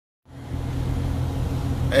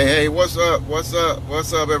Hey, what's up? What's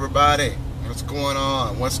up, everybody? What's going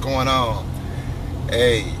on? What's going on?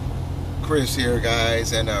 Hey, Chris here,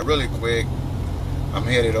 guys, and really quick, I'm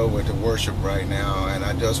headed over to worship right now, and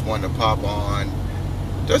I just wanted to pop on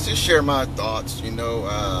just to share my thoughts,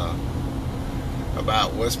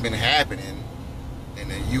 about what's been happening in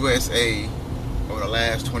the USA over the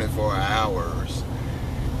last 24 hours,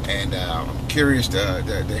 and I'm curious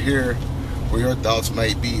to hear where your thoughts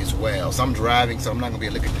may be as well. So I'm driving, so I'm not going to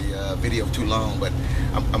be able to look at the video too long, but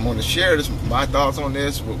I'm going to share my thoughts on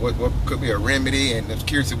this, what could be a remedy, and I'm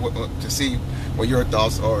curious to see what your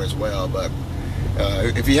thoughts are as well. But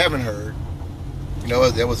if you haven't heard,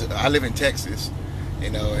 I live in Texas,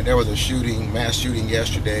 and there was a mass shooting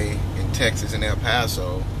yesterday in Texas, in El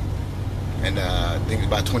Paso, and I think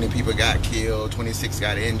about 20 people got killed, 26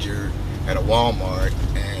 got injured at a Walmart,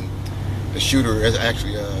 and the shooter is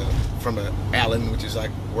actually from Allen, which is like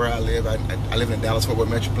where I live. I live in the Dallas-Fort Worth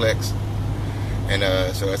metroplex, and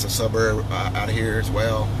so that's a suburb out here as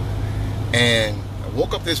well. And I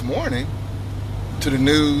woke up this morning to the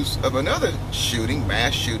news of another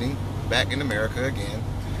mass shooting, back in America again,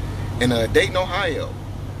 in Dayton, Ohio.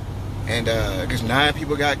 And I guess 9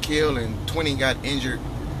 people got killed and 20 got injured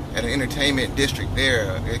at an entertainment district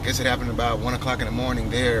there. I guess it happened about 1 o'clock in the morning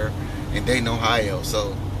there in Dayton, Ohio.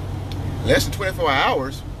 So less than 24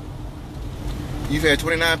 hours, you've had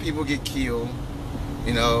 29 people get killed,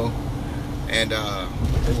 and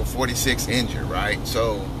over 46 injured, right?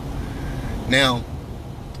 So now,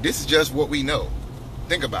 this is just what we know.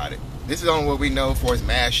 Think about it. This is only what we know for as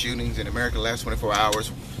mass shootings in America the last 24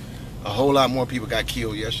 hours. A whole lot more people got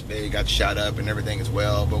killed yesterday, got shot up and everything as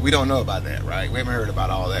well, but we don't know about that, right? We haven't heard about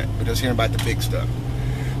all that. We're just hearing about the big stuff.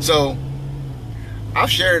 So I've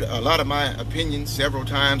shared a lot of my opinions several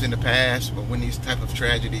times in the past, but when these type of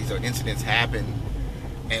tragedies or incidents happen,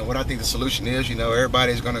 and what I think the solution is,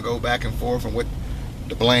 everybody's going to go back and forth on what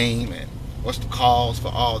the blame and what's the cause for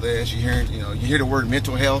all this. You hear the word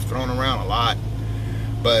mental health thrown around a lot,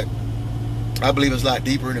 but I believe it's a lot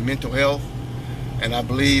deeper than mental health, and I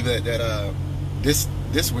believe that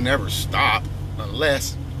this will never stop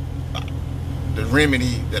unless the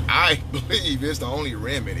remedy that I believe is the only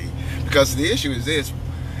remedy. Because the issue is this: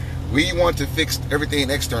 we want to fix everything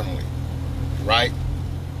externally, right?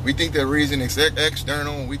 We think the reason is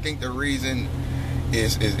external. We think the reason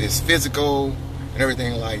is physical and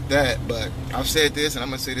everything like that. But I've said this, and I'm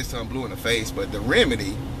going to say this till I'm blue in the face, but the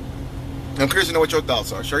remedy, I'm curious to know what your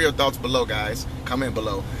thoughts are. Share your thoughts below, guys. Comment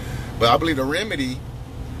below. But I believe the remedy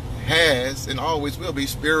has and always will be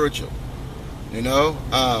spiritual. And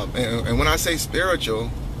when I say spiritual,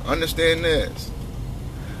 understand this.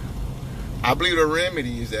 I believe the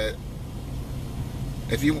remedy is that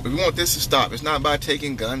if you want this to stop, it's not by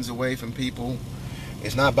taking guns away from people.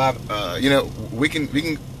 It's not by the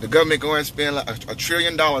government go and spend like $1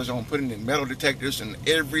 trillion on putting in metal detectors in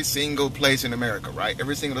every single place in America, right?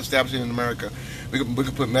 Every single establishment in America, we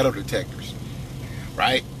could put metal detectors,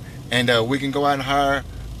 right? And we can go out and hire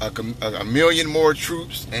a million more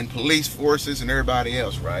troops and police forces and everybody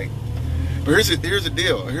else, right? But here's the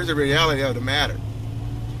deal. Here's the reality of the matter.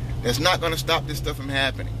 That's not going to stop this stuff from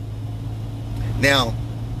happening. Now,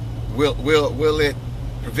 will it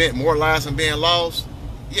prevent more lives from being lost?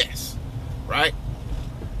 Yes, right?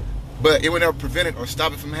 But it will never prevent it or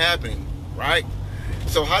stop it from happening, right?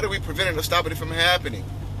 So how do we prevent it or stop it from happening?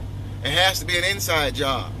 It has to be an inside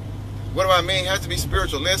job. What do I mean? It has to be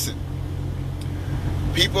spiritual. Listen,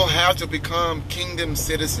 people have to become kingdom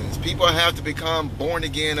citizens. People have to become born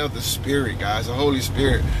again of the Spirit, guys, the Holy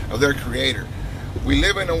Spirit of their Creator. We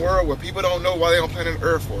live in a world where people don't know why they're on planet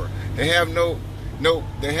Earth for. They have no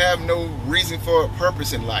reason for a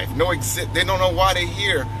purpose in life. They don't know why they're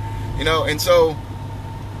here, And so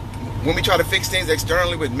when we try to fix things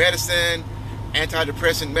externally with medicine,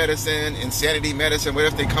 antidepressant medicine, insanity medicine,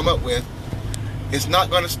 whatever they come up with, it's not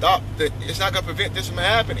going to stop. It's not going to prevent this from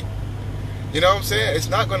happening. You know what I'm saying? It's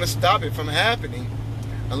not going to stop it from happening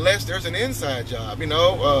unless there's an inside job.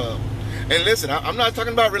 And listen, I'm not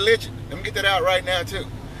talking about religion. Let me get that out right now too.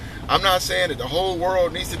 I'm not saying that the whole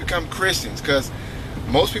world needs to become Christians, because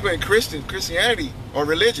most people in Christianity are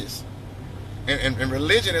religious. And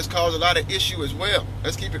religion has caused a lot of issue as well.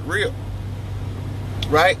 Let's keep it real.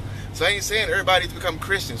 Right? So I ain't saying everybody needs to become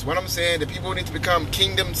Christians. What I'm saying, that people need to become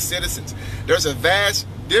kingdom citizens. There's a vast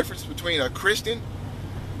difference between a Christian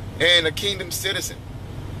and a kingdom citizen.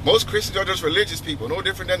 Most Christians are just religious people, no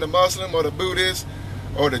different than the Muslim or the Buddhist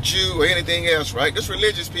or the Jew or anything else, right? Just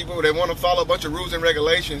religious people that want to follow a bunch of rules and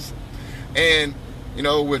regulations, and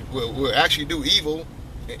would actually do evil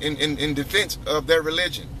in defense of their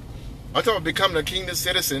religion. I'm talking about becoming a kingdom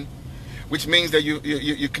citizen which means that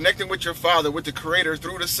you're connecting with your Father, with the Creator,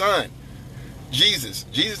 through the Son. Jesus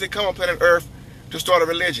didn't come up on earth to start a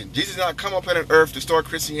religion. Jesus did not come up on earth to start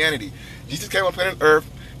Christianity. Jesus came up on earth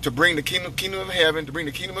to bring the kingdom of heaven, to bring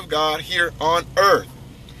the kingdom of God here on earth.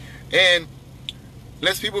 And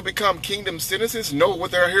let's people become kingdom citizens, know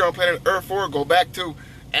what they're here on planet earth for, go back to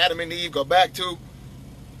Adam and Eve, go back to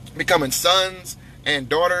becoming sons and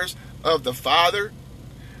daughters of the Father.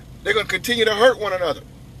 They're going to continue to hurt one another.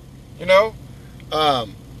 You know,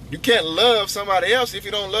 you can't love somebody else if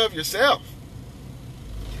you don't love yourself.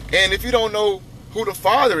 And if you don't know who the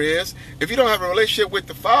Father is, if you don't have a relationship with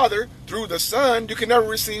the Father through the Son, you can never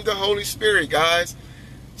receive the Holy Spirit, guys.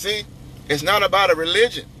 See, it's not about a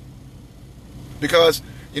religion. Because,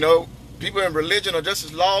 you know, people in religion are just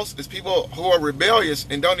as lost as people who are rebellious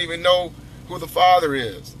and don't even know who the Father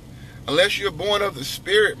is. Unless you're born of the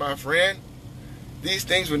Spirit, my friend, these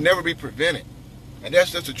things will never be prevented. And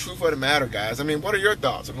that's just the truth of the matter, guys. I mean, what are your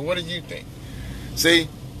thoughts? I mean, what do you think? See,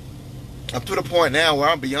 I'm to the point now where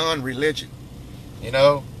I'm beyond religion. You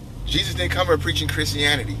know, Jesus didn't come here preaching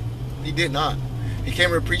Christianity. He did not. He came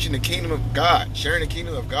here preaching the kingdom of God, sharing the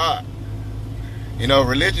kingdom of God. You know,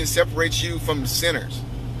 religion separates you from sinners.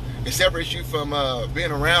 It separates you from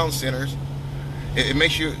being around sinners. It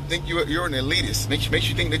makes you think you're an elitist. Makes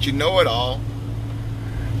you think that you know it all.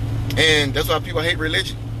 And that's why people hate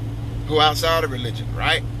religion, who are outside of religion,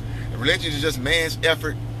 right? And religion is just man's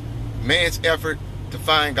effort to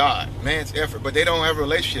find God, man's effort. But they don't have a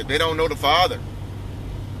relationship. They don't know the Father.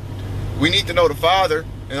 We need to know the Father,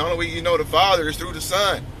 and the only way you know the Father is through the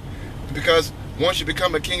Son. Because once you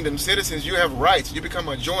become a kingdom citizen, you have rights. You become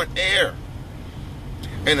a joint heir.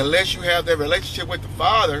 And unless you have that relationship with the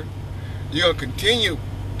Father, you're going to continue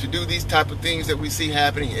to do these type of things that we see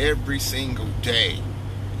happening every single day.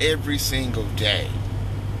 Every single day.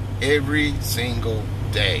 Every single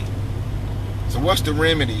day. So what's the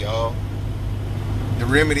remedy, y'all? The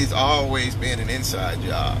remedy's always been an inside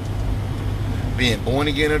job. Being born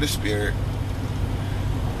again of the Spirit,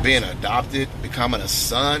 being adopted, becoming a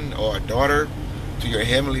son or a daughter to your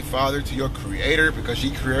Heavenly Father, to your Creator, because He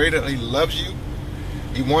created, He loves you.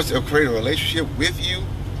 He wants to create a relationship with you,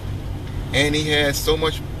 and He has so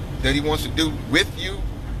much that He wants to do with you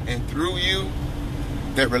and through you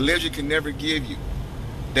that religion can never give you,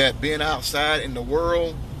 that being outside in the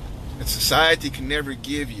world and society can never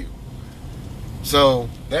give you. So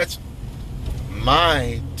that's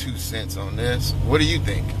my 2 cents on this. What do you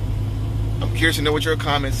think? I'm curious to know what your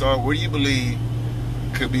comments are. What do you believe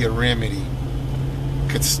could be a remedy,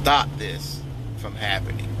 could stop this from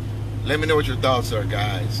happening? Let me know what your thoughts are,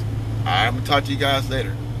 guys. All right, I'm going to talk to you guys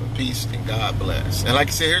later. Peace and God bless. And like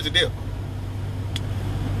I said, here's the deal.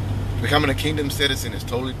 Becoming a kingdom citizen is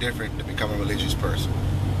totally different than becoming a religious person.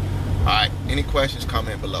 All right, any questions,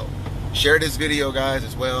 comment below. Share this video, guys,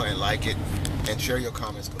 as well, and like it, and share your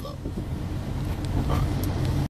comments below. All right.